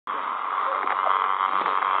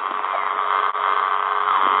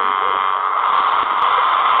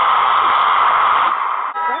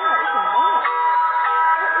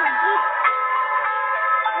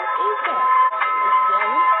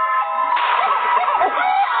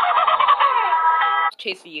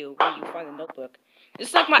chasing you when you find a notebook.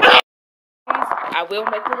 Just like my I will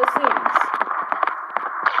make little scenes.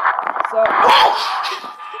 So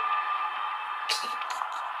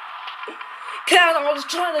Cat, I was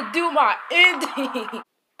trying to do my ending.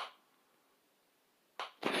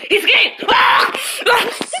 He's getting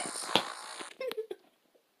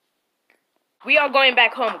We are going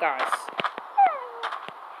back home, guys.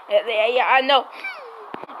 Yeah, I know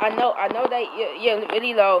that you're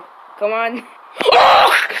really low. Come on.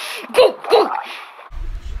 Go.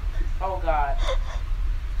 Oh God.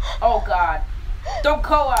 Oh God. Don't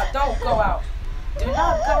go out. Do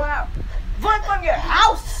not go out. Run from your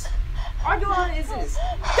house. All you want is this.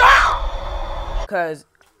 Cause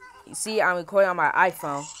you see, I'm recording on my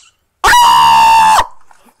iPhone.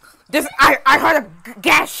 I heard a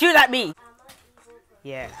gas shoot at me.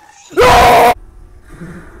 Yeah.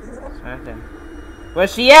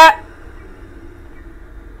 Where's she at?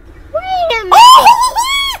 Wait a minute.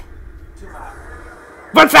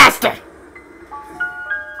 Run faster!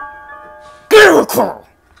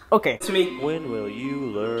 Okay. To me. When will you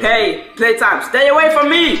learn? Hey, playtime, stay away from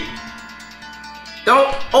me!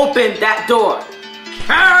 Don't open that door.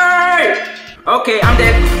 Hey! Okay, I'm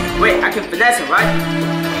dead. Wait, I can finesse him,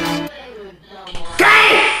 right?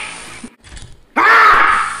 Okay!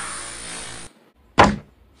 Ah!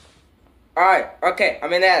 Alright, okay,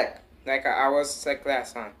 I'm in the attic. Like I was like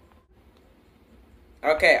last time.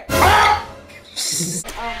 Okay. Ah!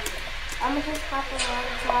 I'm just popping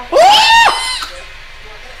around.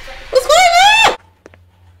 What's going on?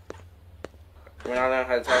 When I learn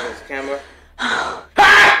how to talk to this camera.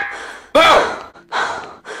 Boom!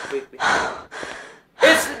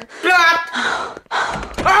 It's blocked!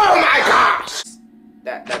 Oh my gosh!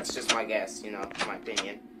 That's just my guess, you know, my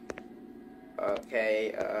opinion.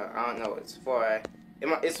 Okay, I don't know what it's for.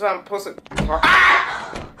 It's what I'm supposed to.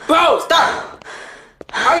 Ah! Bro, stop!